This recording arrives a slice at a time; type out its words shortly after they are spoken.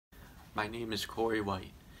My name is Corey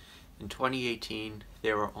White. In 2018,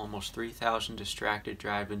 there were almost 3,000 distracted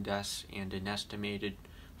driving deaths and an estimated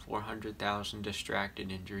 400,000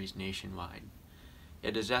 distracted injuries nationwide.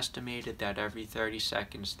 It is estimated that every 30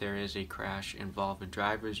 seconds there is a crash involving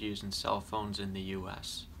drivers using cell phones in the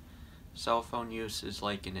U.S. Cell phone use is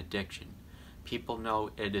like an addiction. People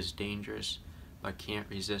know it is dangerous, but can't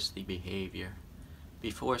resist the behavior.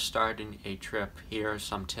 Before starting a trip, here are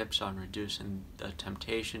some tips on reducing the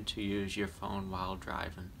temptation to use your phone while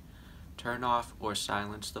driving. Turn off or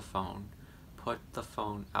silence the phone. Put the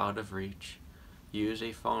phone out of reach. Use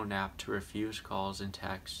a phone app to refuse calls and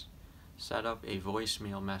texts. Set up a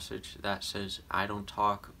voicemail message that says, "I don't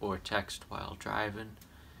talk" or text while driving.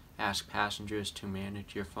 Ask passengers to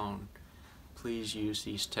manage your phone. Please use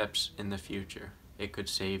these tips in the future. It could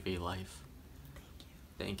save a life.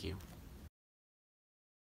 Thank you.